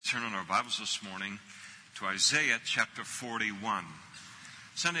turn in our Bibles this morning to Isaiah chapter 41.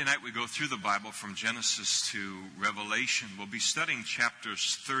 Sunday night we go through the Bible from Genesis to Revelation. We'll be studying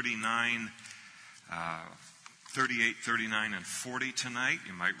chapters 38, 39, and 40 tonight.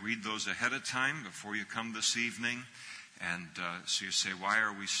 You might read those ahead of time before you come this evening. And so you say, why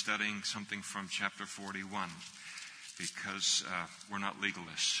are we studying something from chapter 41? Because we're not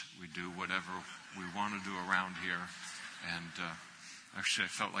legalists. We do whatever we want to do around here. And actually, I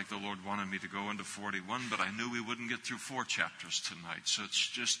felt like the Lord wanted me to go into 41, but I knew we wouldn't get through 4 chapters tonight. So it's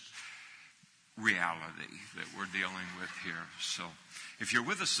just reality that we're dealing with here. So if you're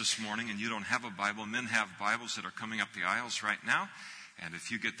with us this morning and you don't have a Bible, men have Bibles that are coming up the aisles right now. And if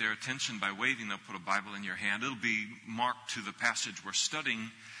you get their attention by waving, they'll put a Bible in your hand. It'll be marked to the passage we're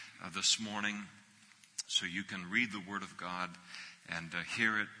studying this morning, so you can read the Word of God and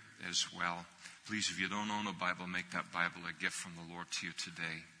hear it as well. Please, if you don't own a Bible, make that Bible a gift from the Lord to you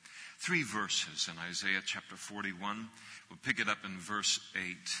today. 3 verses in Isaiah chapter 41. We'll pick it up in verse 8.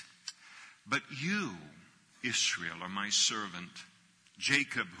 But you, Israel, are my servant,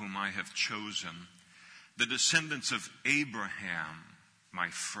 Jacob, whom I have chosen, the descendants of Abraham, my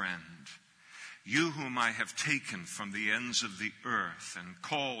friend. You whom I have taken from the ends of the earth and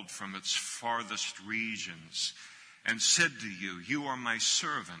called from its farthest regions, and said to you, you are my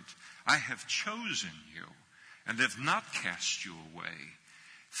servant. I have chosen you and have not cast you away.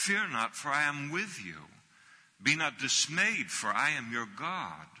 Fear not, for I am with you. Be not dismayed, for I am your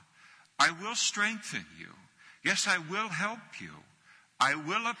God. I will strengthen you. Yes, I will help you. I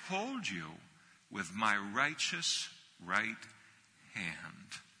will uphold you with my righteous right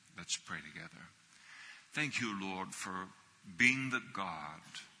hand. Let's pray together. Thank you, Lord, for being the God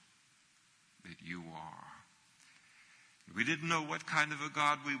that you are. We didn't know what kind of a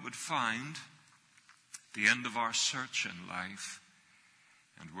God we would find at the end of our search in life,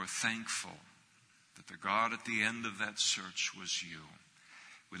 and we're thankful that the God at the end of that search was you.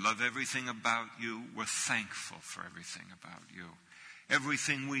 We love everything about you. We're thankful for everything about you.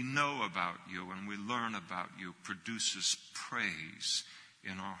 Everything we know about you and we learn about you produces praise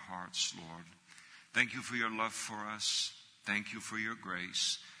in our hearts, Lord. Thank you for your love for us. Thank you for your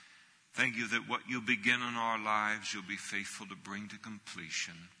grace. Thank you that what you begin in our lives, you'll be faithful to bring to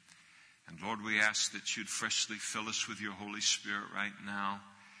completion. And Lord, we ask that you'd freshly fill us with your Holy Spirit right now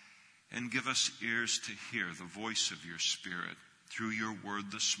and give us ears to hear the voice of your Spirit through your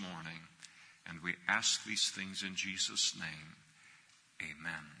word this morning. And we ask these things in Jesus' name.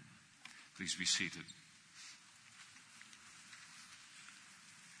 Amen. Please be seated.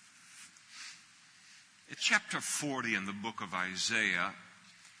 In chapter 40 in the book of Isaiah,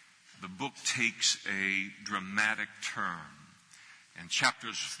 the book takes a dramatic turn. In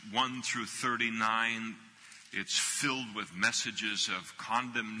chapters 1 through 39, it's filled with messages of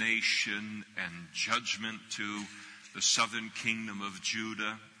condemnation and judgment to the southern kingdom of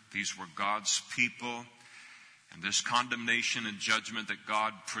Judah. These were God's people. And this condemnation and judgment that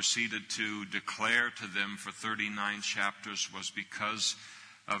God proceeded to declare to them for 39 chapters was because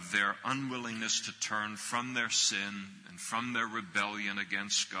of their unwillingness to turn from their sin and from their rebellion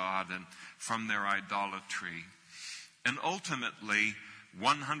against God and from their idolatry. And ultimately,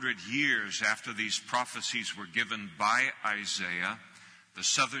 100 years after these prophecies were given by Isaiah, the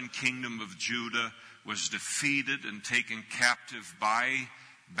southern kingdom of Judah was defeated and taken captive by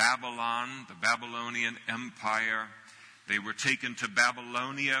Babylon, the Babylonian Empire. They were taken to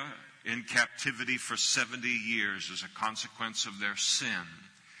Babylonia in captivity for 70 years as a consequence of their sin.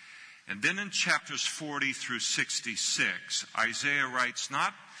 And then in chapters 40 through 66, Isaiah writes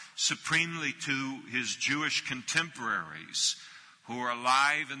not supremely to his Jewish contemporaries who were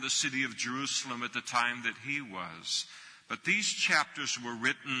alive in the city of Jerusalem at the time that he was, but these chapters were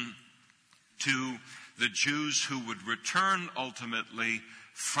written to the Jews who would return ultimately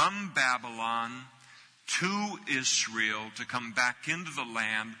from Babylon to Israel to come back into the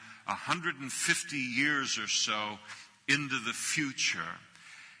land 150 years or so into the future.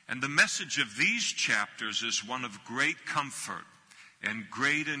 And the message of these chapters is one of great comfort and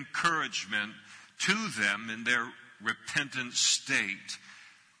great encouragement to them in their repentant state.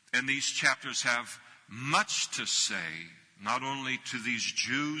 And these chapters have much to say, not only to these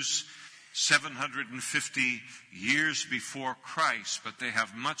Jews 750 years before Christ, but they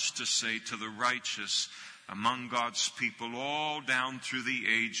have much to say to the righteous among God's people all down through the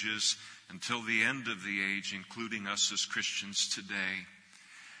ages until the end of the age, including us as Christians today.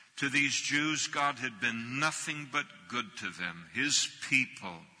 To these Jews, God had been nothing but good to them, his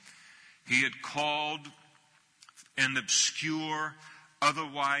people. He had called an obscure,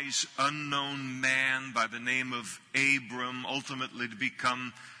 otherwise unknown man by the name of Abram, ultimately to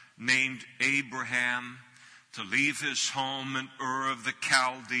become named Abraham to leave his home in Ur of the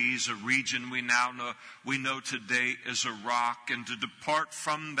Chaldees, a region we know today as Iraq, and to depart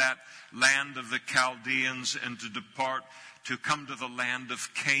from that land of the Chaldeans and to come to the land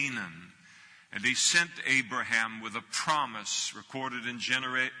of Canaan. And he sent Abraham with a promise recorded in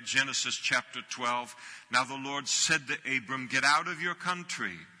Genesis chapter 12. Now the Lord said to Abram, "Get out of your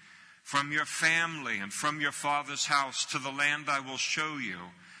country, from your family and from your father's house to the land I will show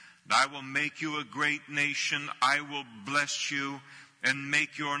you. And I will make you a great nation. I will bless you and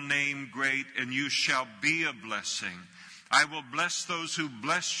make your name great, and you shall be a blessing. I will bless those who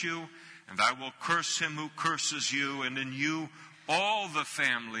bless you, and I will curse him who curses you, and in you all the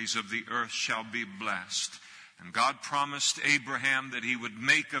families of the earth shall be blessed." And God promised Abraham that he would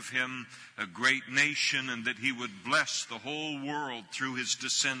make of him a great nation and that he would bless the whole world through his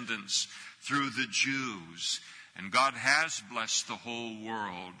descendants, through the Jews. And God has blessed the whole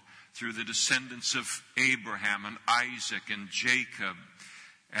world through the descendants of Abraham and Isaac and Jacob,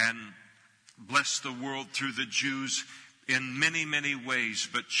 and blessed the world through the Jews in many, many ways.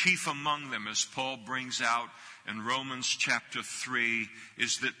 But chief among them, as Paul brings out in Romans chapter 3,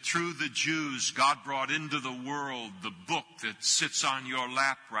 is that through the Jews, God brought into the world the book that sits on your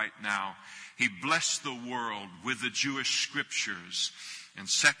lap right now. He blessed the world with the Jewish scriptures. And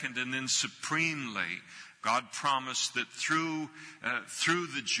second, and then supremely, God promised that through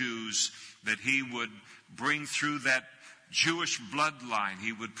the Jews, that he would bring through that Jewish bloodline,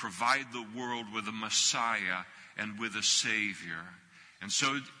 he would provide the world with a Messiah and with a Savior. And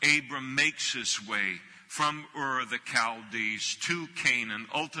so Abram makes his way from Ur the Chaldees to Canaan,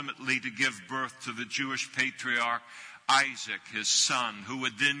 ultimately to give birth to the Jewish patriarch Isaac, his son, who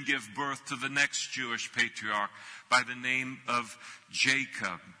would then give birth to the next Jewish patriarch by the name of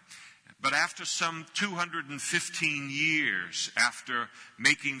Jacob. But after some 215 years after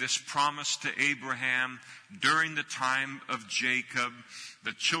making this promise to Abraham, during the time of Jacob,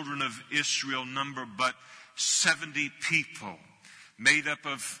 the children of Israel number but 70 people, made up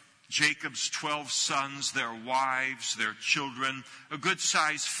of Jacob's 12 sons, their wives, their children, a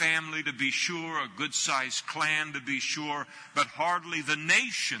good-sized family to be sure, a good-sized clan to be sure, but hardly the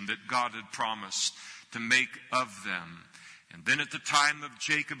nation that God had promised to make of them. And then at the time of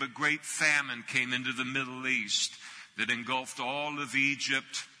Jacob, a great famine came into the Middle East that engulfed all of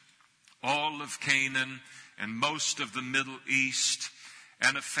Egypt, all of Canaan, and most of the Middle East,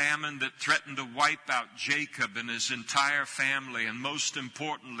 and a famine that threatened to wipe out Jacob and his entire family, and most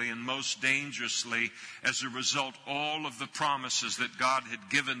importantly and most dangerously, as a result, all of the promises that God had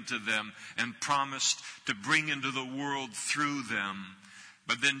given to them and promised to bring into the world through them.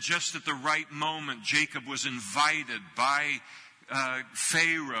 But then just at the right moment, Jacob was invited by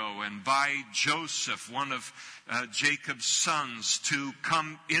Pharaoh and by Joseph, one of Jacob's sons, to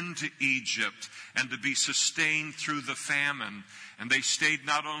come into Egypt and to be sustained through the famine. And they stayed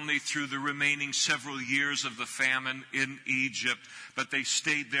not only through the remaining several years of the famine in Egypt, but they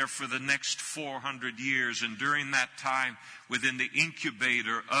stayed there for the next 400 years. And during that time, within the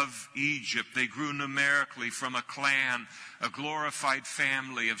incubator of Egypt, they grew numerically from a clan, a glorified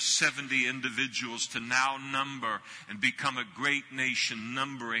family of 70 individuals, to now number and become a great nation,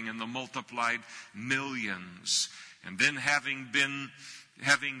 numbering in the multiplied millions. And then having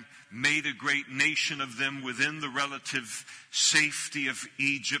made a great nation of them within the relative safety of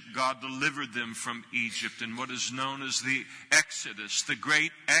Egypt, God delivered them from Egypt in what is known as the Exodus, the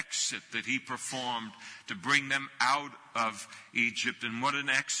great exit that he performed to bring them out of Egypt. And what an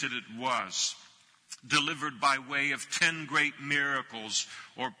exit it was. Delivered by way of 10 great miracles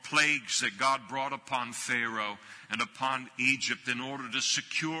or plagues that God brought upon Pharaoh and upon Egypt in order to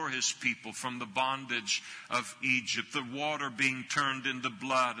secure his people from the bondage of Egypt. The water being turned into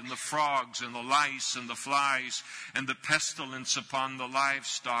blood, and the frogs and the lice and the flies and the pestilence upon the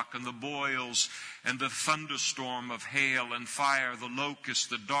livestock and the boils and the thunderstorm of hail and fire, the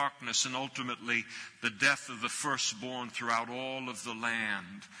locust, the darkness, and ultimately the death of the firstborn throughout all of the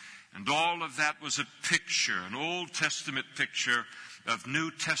land. And all of that was a picture, an Old Testament picture of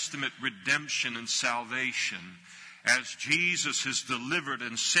New Testament redemption and salvation. As Jesus has delivered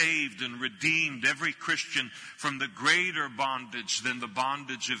and saved and redeemed every Christian from the greater bondage than the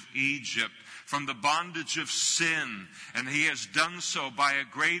bondage of Egypt, from the bondage of sin. And he has done so by a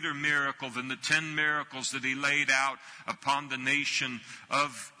greater miracle than the 10 miracles that he laid out upon the nation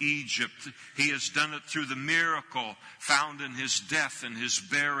of Egypt. He has done it through the miracle found in his death and his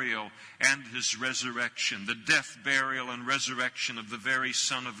burial and his resurrection. The death, burial, and resurrection of the very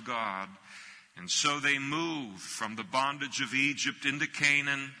Son of God. And so they moved from the bondage of Egypt into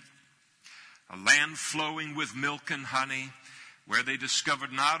Canaan, a land flowing with milk and honey, where they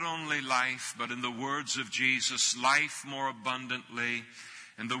discovered not only life, but in the words of Jesus, life more abundantly.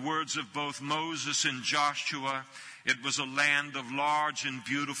 In the words of both Moses and Joshua, it was a land of large and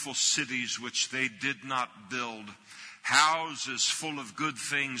beautiful cities which they did not build, houses full of good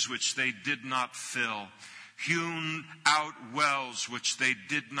things which they did not fill, hewn out wells which they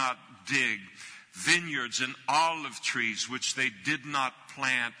did not dig, vineyards and olive trees which they did not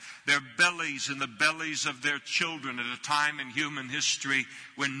plant, their bellies and the bellies of their children at a time in human history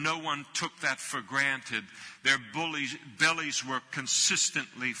when no one took that for granted. Their bellies were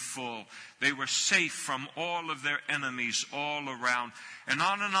consistently full. They were safe from all of their enemies all around. And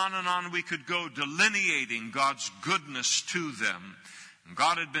on and on and on we could go, delineating God's goodness to them. And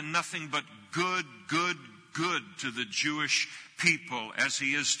God had been nothing but good to the Jewish people, as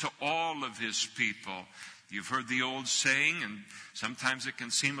he is to all of his people. You've heard the old saying, and sometimes it can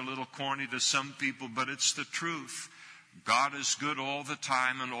seem a little corny to some people, but it's the truth. God is good all the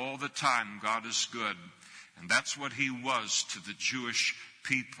time, and all the time God is good. And that's what he was to the Jewish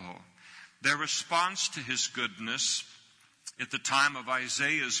people. Their response to his goodness at the time of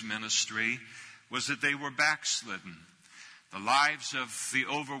Isaiah's ministry was that they were backslidden. The lives of the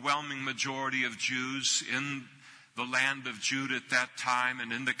overwhelming majority of Jews in the land of Judah at that time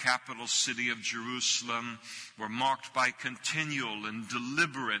and in the capital city of Jerusalem were marked by continual and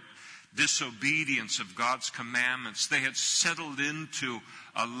deliberate disobedience of God's commandments. They had settled into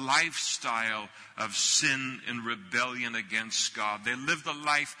a lifestyle of sin and rebellion against God. They lived a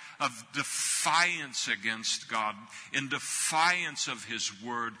life of defiance against God, in defiance of his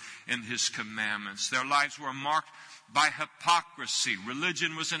word and his commandments. Their lives were marked by hypocrisy.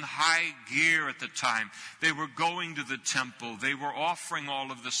 Religion was in high gear at the time. They were going to the temple. They were offering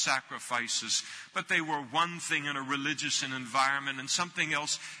all of the sacrifices. But they were one thing in a religious environment and something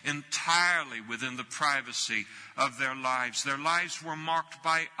else entirely within the privacy of their lives. Their lives were marked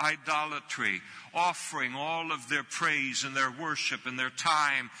by idolatry, offering all of their praise and their worship and their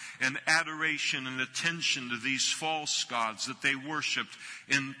time and adoration and attention to these false gods that they worshipped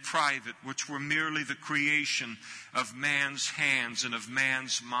in private, which were merely the creation of man's hands and of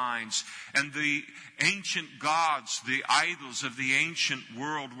man's minds. And the ancient gods, the idols of the ancient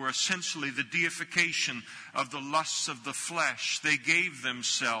world, were essentially the deification of the lusts of the flesh. They gave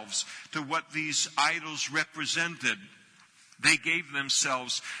themselves to what these idols represented. They gave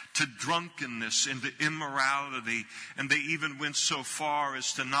themselves to drunkenness and to immorality, and they even went so far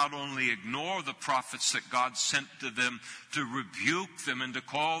as to not only ignore the prophets that God sent to them to rebuke them and to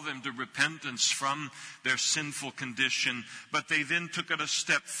call them to repentance from their sinful condition, but they then took it a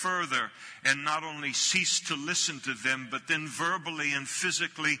step further and not only ceased to listen to them, but then verbally and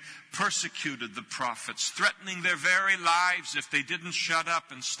physically persecuted the prophets, threatening their very lives if they didn't shut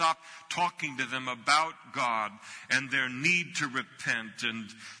up and stop talking to them about God and their need to repent. And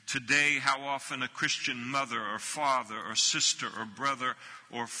today, how often a Christian mother or father or sister or brother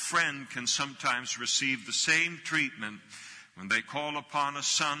or friend can sometimes receive the same treatment when they call upon a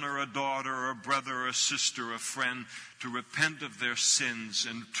son or a daughter or a brother or a sister or a friend to repent of their sins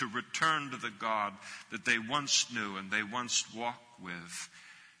and to return to the God that they once knew and they once walked with.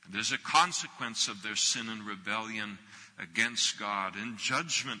 And there's a consequence of their sin and rebellion against God and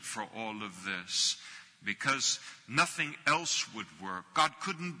judgment for all of this, because nothing else would work. God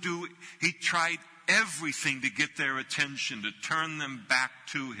couldn't do it. He tried everything to get their attention, to turn them back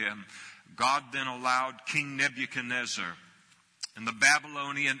to him. God then allowed King Nebuchadnezzar and the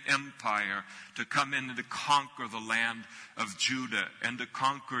Babylonian Empire to come in and to conquer the land of Judah and to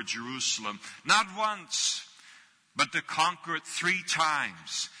conquer Jerusalem. Not once, but to conquer it 3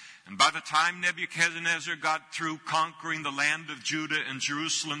 times. And by the time Nebuchadnezzar got through conquering the land of Judah and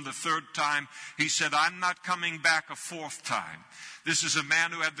Jerusalem the 3rd time, he said, I'm not coming back a 4th time. This is a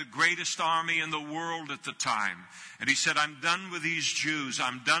man who had the greatest army in the world at the time. And he said, I'm done with these Jews.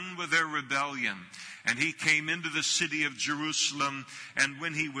 I'm done with their rebellion. And he came into the city of Jerusalem, and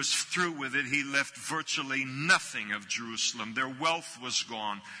when he was through with it, he left virtually nothing of Jerusalem. Their wealth was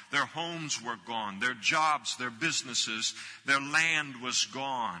gone. Their homes were gone. Their jobs, their businesses, their land was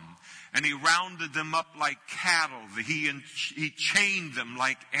gone. And he rounded them up like cattle. He chained them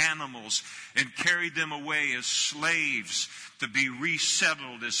like animals and carried them away as slaves to be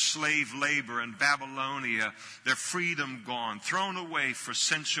resettled as slave labor in Babylonia. Their freedom gone, thrown away for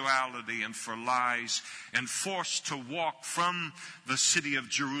sensuality and for lies, and forced to walk from the city of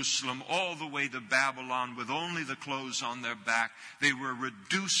Jerusalem all the way to Babylon with only the clothes on their back. They were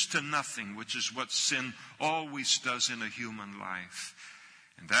reduced to nothing, which is what sin always does in a human life.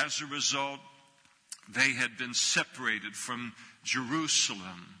 And as a result, they had been separated from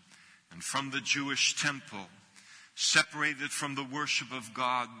Jerusalem and from the Jewish temple. separated from the worship of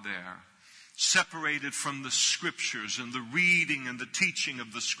God there, separated from the Scriptures and the reading and the teaching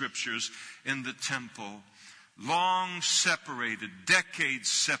of the Scriptures in the temple, long separated, decades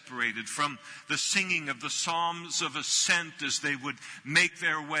separated from the singing of the Psalms of Ascent as they would make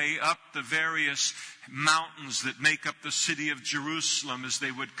their way up the various mountains that make up the city of Jerusalem, as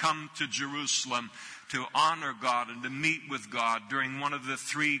they would come to Jerusalem to honor God and to meet with God during one of the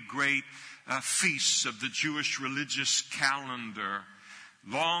three great feasts of the Jewish religious calendar.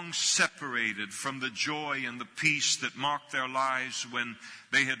 Long separated from the joy and the peace that marked their lives when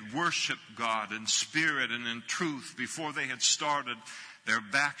they had worshiped God in spirit and in truth before they had started their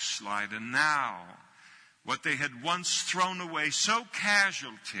backslide. And now, what they had once thrown away so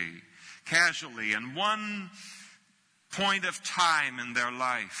casually in one point of time in their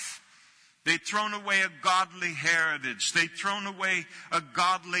life, they'd thrown away a godly heritage. They'd thrown away a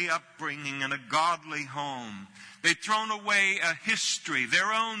godly upbringing and a godly home. They'd thrown away a history,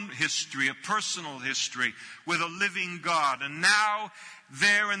 their own history, a personal history with a living God. And now,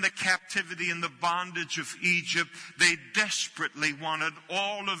 there in the captivity and the bondage of Egypt, they desperately wanted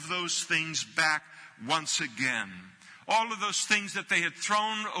all of those things back once again. All of those things that they had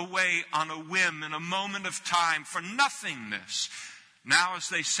thrown away on a whim in a moment of time for nothingness. Now, as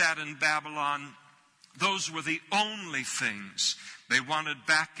they sat in Babylon, those were the only things they wanted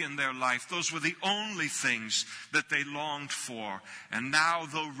back in their life. Those were the only things that they longed for. And now,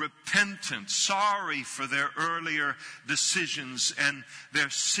 though repentant, sorry for their earlier decisions and their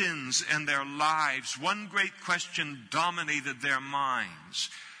sins and their lives, one great question dominated their minds.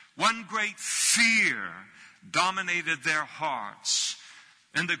 One great fear dominated their hearts.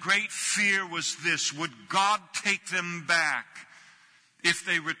 And the great fear was this: would God take them back if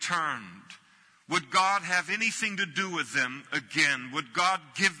they returned? Would God have anything to do with them again? Would God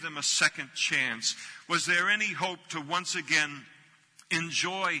give them a second chance? Was there any hope to once again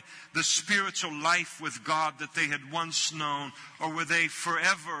enjoy the spiritual life with God that they had once known? Or were they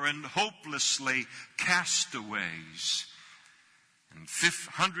forever and hopelessly castaways? And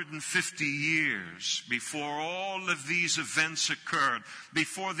 150 years before all of these events occurred,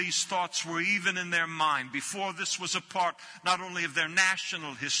 before these thoughts were even in their mind, before this was a part not only of their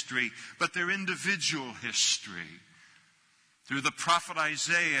national history, but their individual history, through the prophet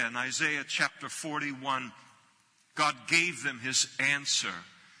Isaiah, in Isaiah chapter 41, God gave them His answer,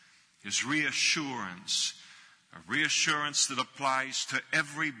 His reassurance, a reassurance that applies to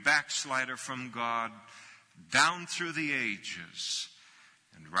every backslider from God down through the ages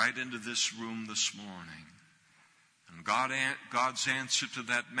and right into this room this morning. And God's answer to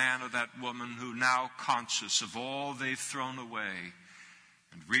that man or that woman who, now conscious of all they've thrown away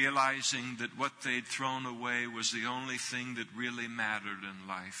and realizing that what they'd thrown away was the only thing that really mattered in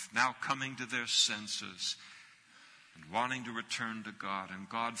life, now coming to their senses and wanting to return to God. And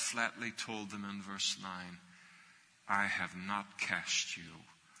God flatly told them in verse 9, I have not cast you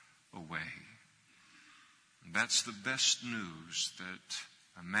away. And that's the best news that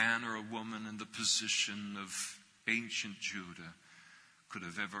a man or a woman in the position of ancient Judah could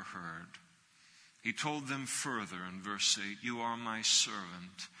have ever heard. He told them further in verse 8, you are my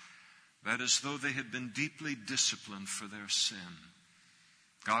servant. That is, though they had been deeply disciplined for their sin,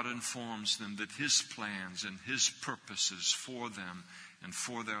 God informs them that His plans and His purposes for them and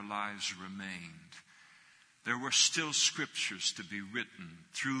for their lives remained. There were still scriptures to be written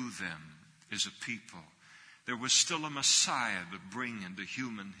through them as a people. There was still a Messiah to bring into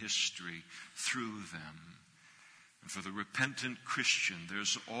human history through them. And for the repentant Christian,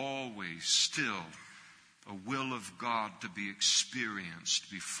 there's always still a will of God to be experienced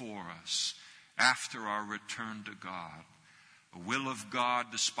before us after our return to God. A will of God,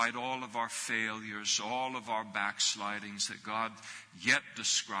 despite all of our failures, all of our backslidings, that God yet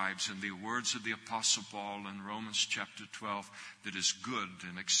describes in the words of the Apostle Paul in Romans chapter 12, that is good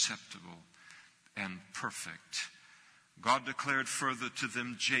and acceptable and perfect. God declared further to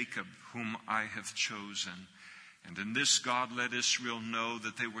them, Jacob, whom I have chosen. And in this God let Israel know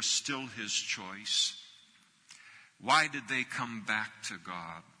that they were still His choice. Why did they come back to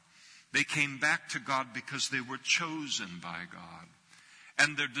God? They came back to God because they were chosen by God.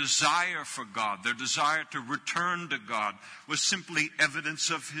 And their desire for God, their desire to return to God, was simply evidence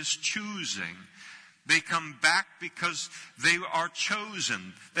of His choosing. They come back because they are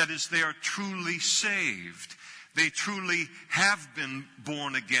chosen. That is, they are truly saved. They truly have been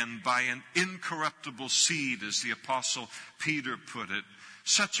born again by an incorruptible seed, as the Apostle Peter put it.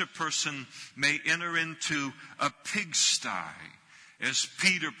 Such a person may enter into a pigsty, as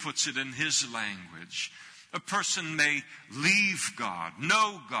Peter puts it in his language. A person may leave God,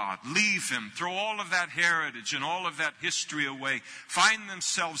 know God, leave Him, throw all of that heritage and all of that history away, find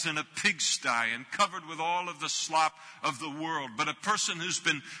themselves in a pigsty and covered with all of the slop of the world. But a person who's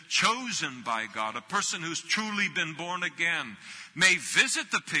been chosen by God, a person who's truly been born again, may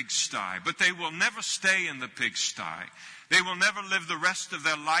visit the pigsty, but they will never stay in the pigsty. They will never live the rest of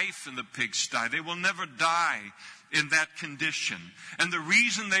their life in the pigsty. They will never die in that condition. And the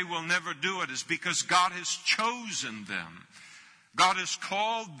reason they will never do it is because God has chosen them. God has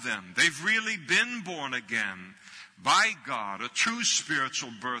called them. They've really been born again by God. A true spiritual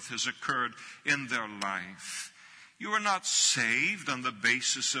birth has occurred in their life. You are not saved on the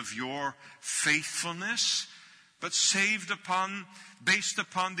basis of your faithfulness, but saved based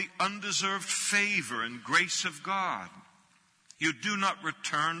upon the undeserved favor and grace of God. You do not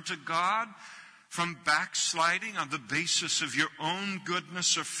return to God from backsliding on the basis of your own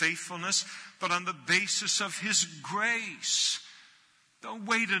goodness or faithfulness, but on the basis of His grace. Don't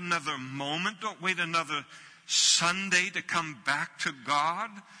wait another moment. Don't wait another Sunday to come back to God.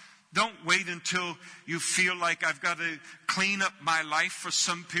 Don't wait until you feel like I've got to clean up my life for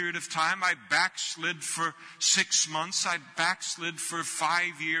some period of time. I backslid for 6 months. I backslid for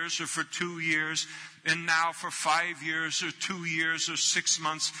 5 years or for 2 years. And now for 5 years or 2 years or 6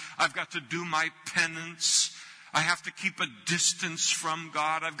 months, I've got to do my penance. I have to keep a distance from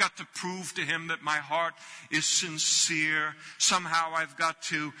God. I've got to prove to Him that my heart is sincere. Somehow I've got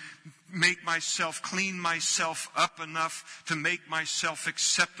to clean myself up enough to make myself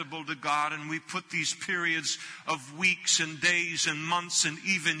acceptable to God. And we put these periods of weeks and days and months and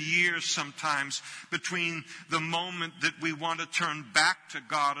even years sometimes between the moment that we want to turn back to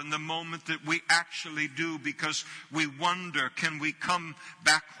God and the moment that we actually do, because we wonder, can we come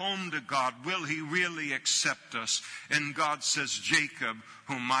back home to God? Will He really accept us? And God says, Jacob,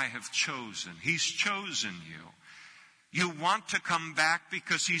 whom I have chosen. He's chosen you. You want to come back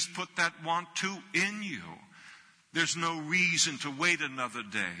because He's put that want to in you. There's no reason to wait another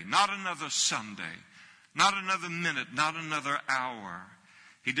day, not another Sunday, not another minute, not another hour.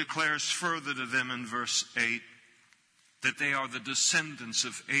 He declares further to them in verse 8 that they are the descendants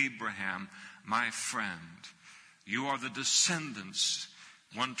of Abraham, my friend. You are the descendants,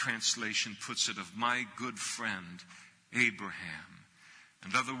 one translation puts it, of my good friend, Abraham.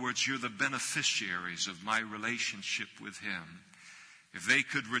 In other words, you're the beneficiaries of my relationship with Him. If they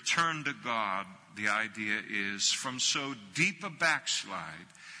could return to God, the idea is, from so deep a backslide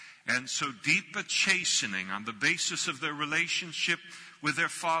and so deep a chastening on the basis of their relationship with their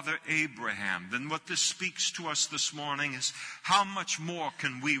father Abraham, then what this speaks to us this morning is how much more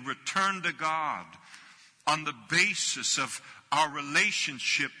can we return to God on the basis of our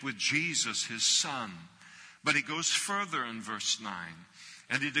relationship with Jesus, His Son. But he goes further in verse 9.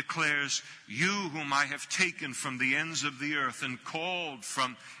 And he declares, you whom I have taken from the ends of the earth and called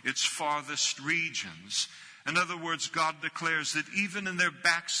from its farthest regions. In other words, God declares that even in their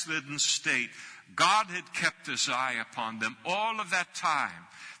backslidden state, God had kept His eye upon them all of that time.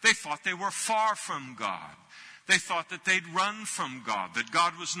 They thought they were far from God. They thought that they'd run from God, that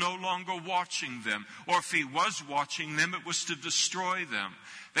God was no longer watching them, or if He was watching them, it was to destroy them.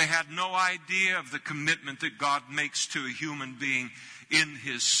 They had no idea of the commitment that God makes to a human being in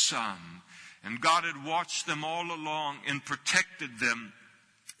His Son. And God had watched them all along and protected them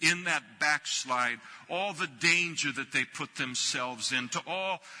in that backslide, all the danger that they put themselves into,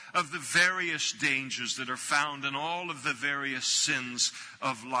 all of the various dangers that are found in all of the various sins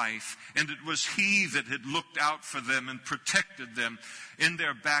of life. And it was He that had looked out for them and protected them in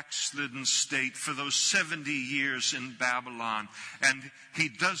their backslidden state for those 70 years in Babylon. And He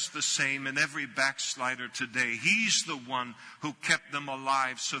does the same in every backslider today. He's the one who kept them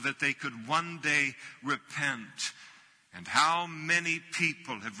alive so that they could one day repent. And how many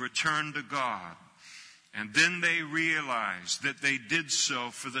people have returned to God, and then they realize that they did so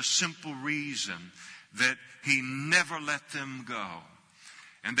for the simple reason that He never let them go.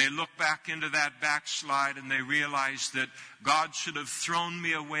 And they look back into that backslide and they realize that God should have thrown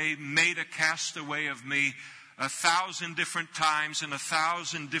me away, made a castaway of me 1,000 different times in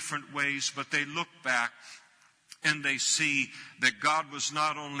 1,000 different ways, but they look back and they see that God was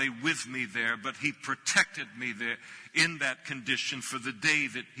not only with me there, but He protected me there in that condition for the day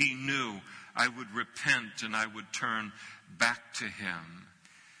that He knew I would repent and I would turn back to Him.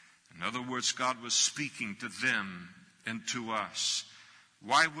 In other words, God was speaking to them and to us.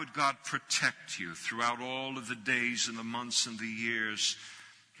 Why would God protect you throughout all of the days and the months and the years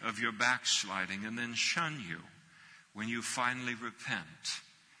of your backsliding and then shun you when you finally repent?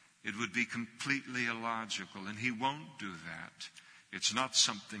 It would be completely illogical, and He won't do that. It's not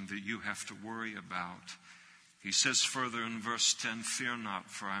something that you have to worry about. He says further in verse 10, fear not,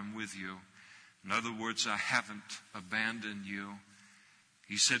 for I'm with you. In other words, I haven't abandoned you.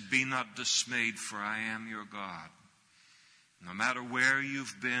 He said, be not dismayed, for I am your God. No matter where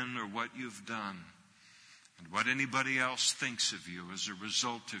you've been or what you've done, and what anybody else thinks of you as a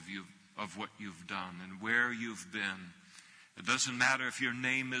result of what you've done and where you've been, it doesn't matter if your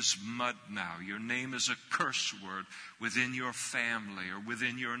name is mud now, your name is a curse word within your family or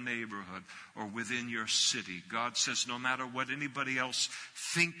within your neighborhood or within your city. God says no matter what anybody else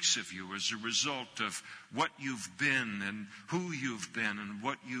thinks of you as a result of what you've been and who you've been and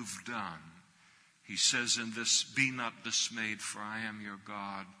what you've done, He says in this, be not dismayed, for I am your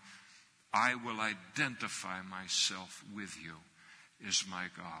God. I will identify myself with you as my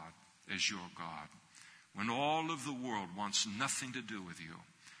God, as your God. When all of the world wants nothing to do with you,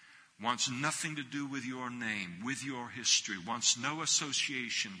 wants nothing to do with your name, with your history, wants no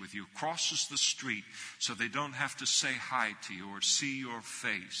association with you, crosses the street so they don't have to say hi to you or see your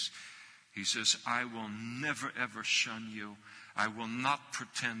face, He says, I will never ever shun you. I will not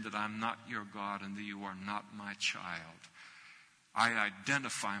pretend that I'm not your God and that you are not my child. I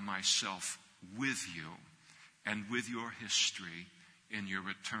identify myself with you and with your history in your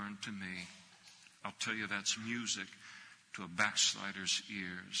return to me. I'll tell you, that's music to a backslider's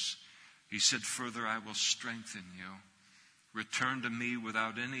ears. He said further, I will strengthen you. Return to me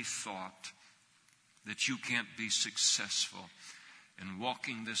without any thought that you can't be successful in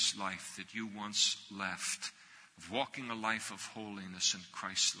walking this life that you once left, of walking a life of holiness and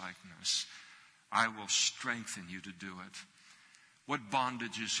Christ-likeness. I will strengthen you to do it. What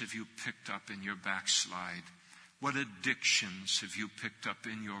bondages have you picked up in your backslide? What addictions have you picked up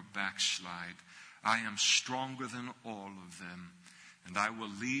in your backslide? I am stronger than all of them, and I will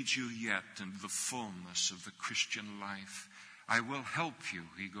lead you yet into the fullness of the Christian life. I will help you,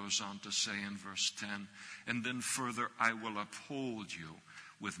 he goes on to say in verse 10, and then further, I will uphold you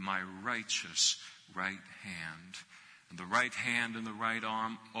with my righteous right hand. And the right hand and the right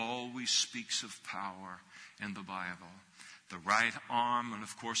arm always speaks of power in the Bible. The right arm, and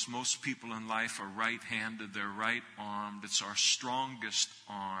of course most people in life are right-handed, they're right-armed. It's our strongest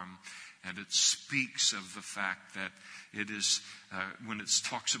arm. And it speaks of the fact that it is, when it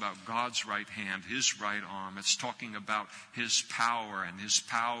talks about God's right hand, His right arm, it's talking about His power. And His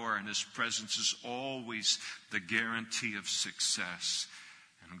power and His presence is always the guarantee of success.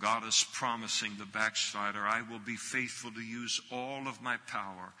 And God is promising the backslider, I will be faithful to use all of my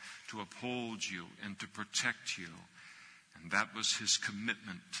power to uphold you and to protect you. And that was His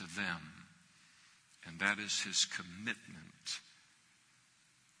commitment to them. And that is His commitment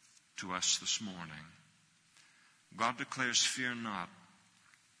to us this morning. God declares, fear not,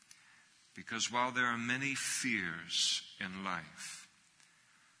 because while there are many fears in life,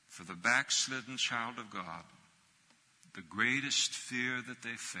 for the backslidden child of God, the greatest fear that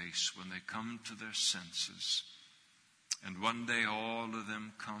they face when they come to their senses, and one day all of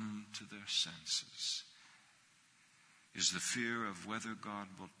them come to their senses, is the fear of whether God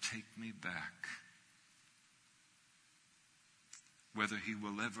will take me back, whether He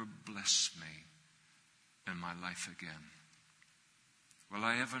will ever bless me in my life again. Will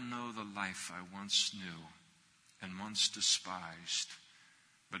I ever know the life I once knew and once despised,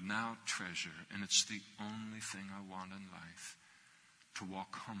 but now treasure, and it's the only thing I want in life, to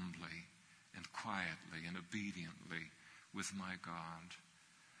walk humbly and quietly and obediently with my God.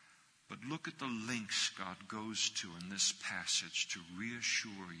 But look at the lengths God goes to in this passage to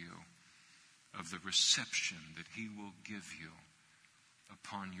reassure you of the reception that He will give you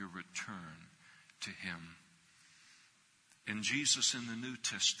upon your return to Him. And Jesus in the New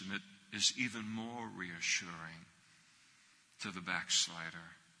Testament is even more reassuring to the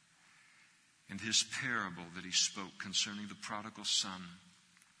backslider. In His parable that He spoke concerning the prodigal son,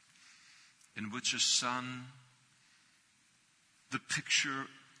 in which a son, the picture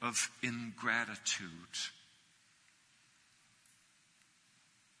of ingratitude,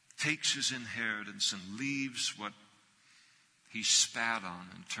 takes his inheritance and leaves what he spat on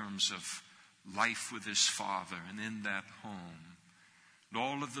in terms of life with his father and in that home. And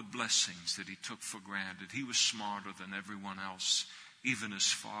all of the blessings that he took for granted. He was smarter than everyone else, even his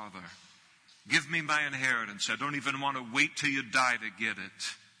father. Give me my inheritance. I don't even want to wait till you die to get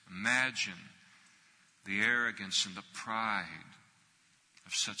it. Imagine the arrogance and the pride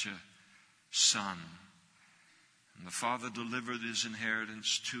of such a son. And the father delivered his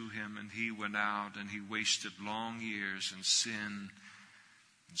inheritance to him, and he went out and he wasted long years in sin.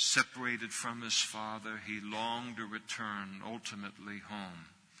 And separated from his father, he longed to return ultimately home.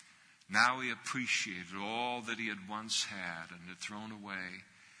 Now he appreciated all that he had once had and had thrown away.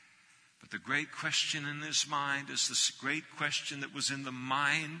 But the great question in his mind is this great question that was in the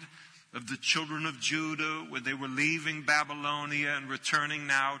mind of the children of Judah when they were leaving Babylonia and returning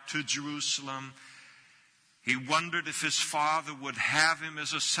now to Jerusalem. He wondered if his father would have him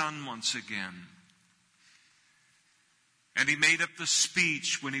as a son once again. And he made up the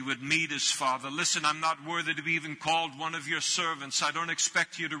speech when he would meet his father. Listen, I'm not worthy to be even called one of your servants. I don't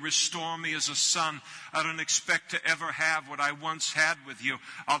expect you to restore me as a son. I don't expect to ever have what I once had with you.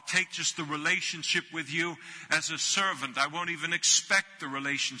 I'll take just the relationship with you as a servant. I won't even expect the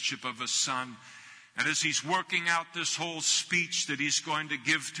relationship of a son. And as he's working out this whole speech that he's going to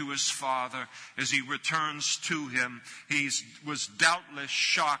give to his father, as he returns to him, he was doubtless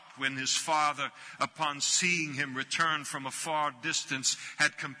shocked when his father, upon seeing him return from a far distance,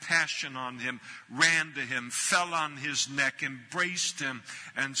 had compassion on him, ran to him, fell on his neck, embraced him,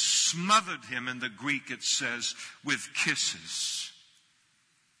 and smothered him, in the Greek it says, with kisses.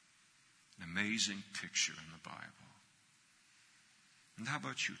 An amazing picture in the Bible. And how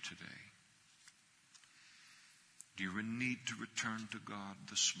about you today? Do you need to return to God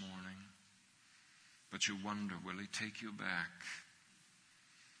this morning? But you wonder, will He take you back?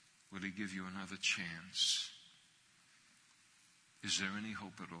 Will He give you another chance? Is there any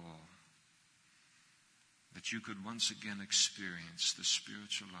hope at all that you could once again experience the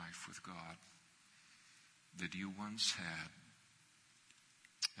spiritual life with God that you once had?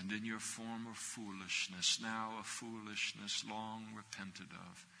 And in your former foolishness, now a foolishness long repented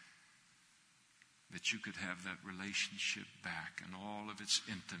of, that you could have that relationship back and all of its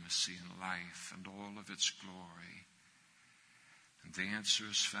intimacy and life and all of its glory. And the answer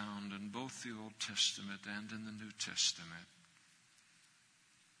is found in both the Old Testament and in the New Testament.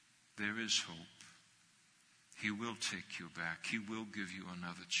 There is hope. He will take you back. He will give you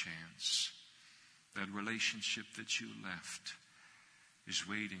another chance. That relationship that you left is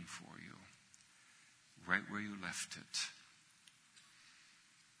waiting for you right where you left it.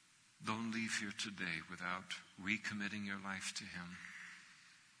 Don't leave here today without recommitting your life to Him.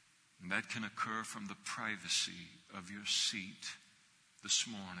 And that can occur from the privacy of your seat this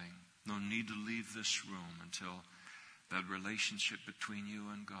morning. No need to leave this room until that relationship between you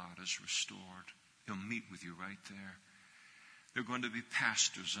and God is restored. He'll meet with you right there. There are going to be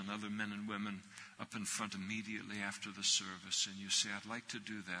pastors and other men and women up in front immediately after the service, and you say, I'd like to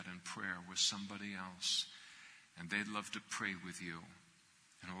do that in prayer with somebody else. And they'd love to pray with you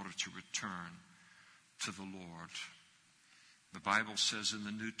in order to return to the Lord. The Bible says in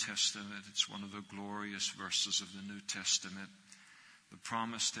the New Testament, it's one of the glorious verses of the New Testament, the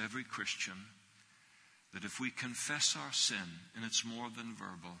promise to every Christian that if we confess our sin, and it's more than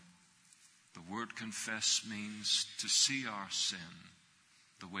verbal, the word confess means to see our sin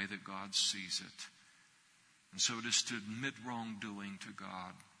the way that God sees it. And so it is to admit wrongdoing to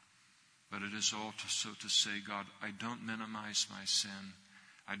God, but it is also to say, God, I don't minimize my sin.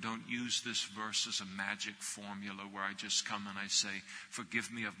 I don't use this verse as a magic formula where I just come and I say,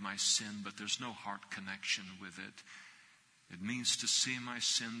 forgive me of my sin, but there's no heart connection with it. It means to see my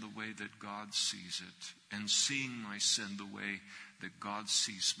sin the way that God sees it. And seeing my sin the way that God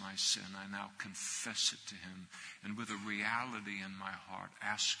sees my sin, I now confess it to Him. And with a reality in my heart,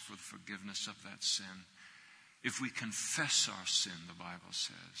 ask for the forgiveness of that sin. If we confess our sin, the Bible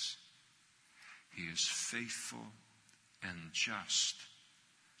says, He is faithful and just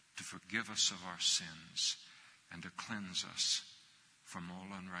to forgive us of our sins and to cleanse us from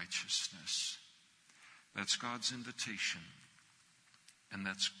all unrighteousness. That's God's invitation, and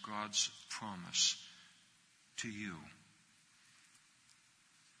that's God's promise to you.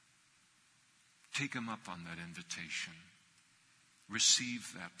 Take Him up on that invitation.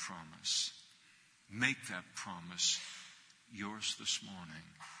 Receive that promise. Make that promise yours this morning.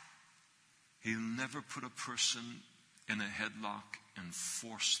 He'll never put a person in a headlock and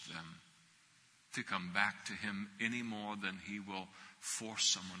force them to come back to Him any more than He will force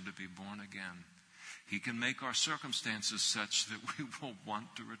someone to be born again. He can make our circumstances such that we will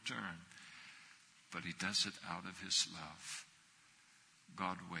want to return, but He does it out of His love.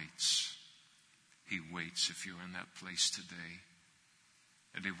 God waits. He waits if you're in that place today.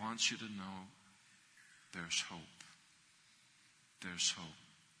 And He wants you to know there's hope. There's hope.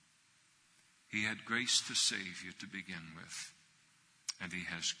 He had grace to save you to begin with. And He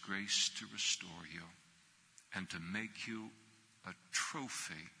has grace to restore you and to make you a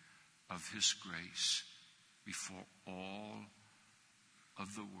trophy of His grace before all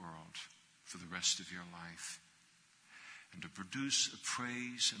of the world for the rest of your life. And to produce a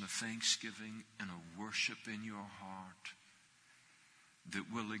praise and a thanksgiving and a worship in your heart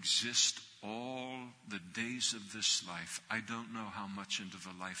that will exist all the days of this life. I don't know how much into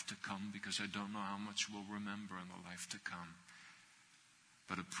the life to come, because I don't know how much we'll remember in the life to come.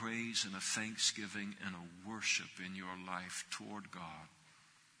 But a praise and a thanksgiving and a worship in your life toward God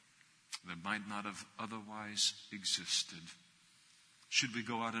that might not have otherwise existed. Should we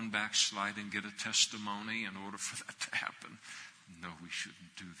go out and backslide and get a testimony in order for that to happen? No, we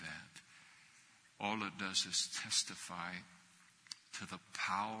shouldn't do that. All it does is testify to the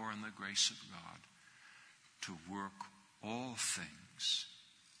power and the grace of God to work all things,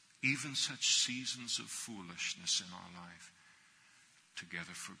 even such seasons of foolishness in our life,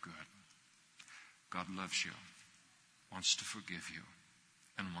 together for good. God loves you, wants to forgive you,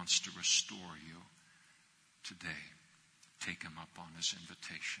 and wants to restore you today. Take him up on his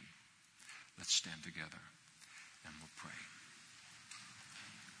invitation. Let's stand together and we'll pray.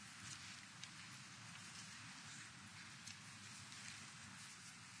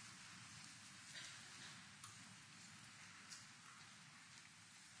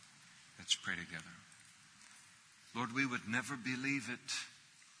 Let's pray together. Lord, we would never believe it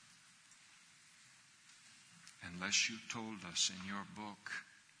unless you told us in your book.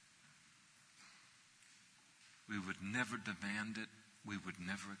 We would never demand it. We would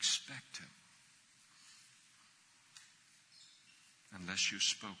never expect it unless you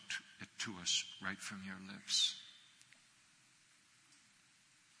spoke it to us right from your lips.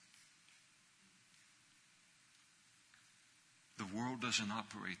 The world doesn't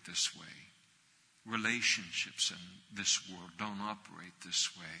operate this way. Relationships in this world don't operate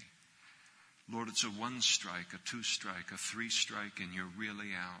this way. Lord, it's a one strike, a two strike, a three strike, and you're really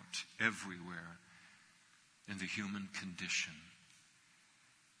out everywhere in the human condition.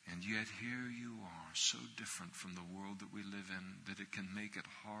 And yet here you are, so different from the world that we live in that it can make it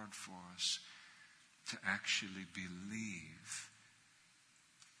hard for us to actually believe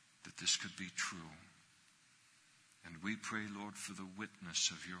that this could be true. And we pray, Lord, for the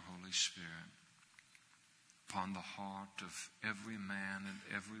witness of your Holy Spirit upon the heart of every man and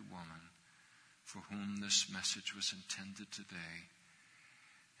every woman for whom this message was intended today.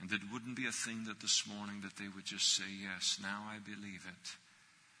 And that it wouldn't be a thing that this morning that they would just say, yes, now I believe it.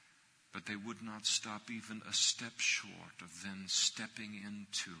 But they would not stop even a step short of then stepping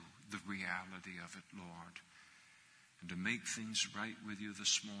into the reality of it, Lord. And to make things right with you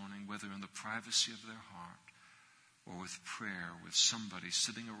this morning, whether in the privacy of their heart or with prayer, with somebody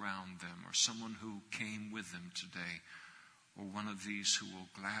sitting around them or someone who came with them today, or one of these who will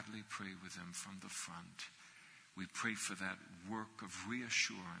gladly pray with them from the front. We pray for that work of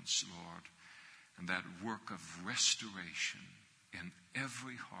reassurance, Lord, and that work of restoration in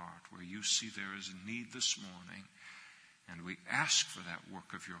every heart where you see there is a need this morning. And we ask for that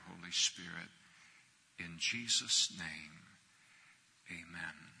work of your Holy Spirit in Jesus' name.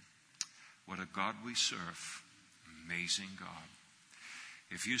 Amen. What a God we serve. Amazing God.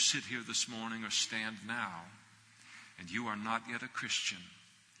 If you sit here this morning or stand now and you are not yet a Christian,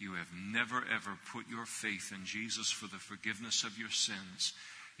 you have never ever put your faith in Jesus for the forgiveness of your sins,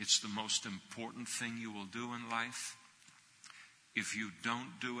 it's the most important thing you will do in life. If you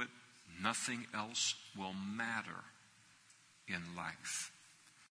don't do it, nothing else will matter in life.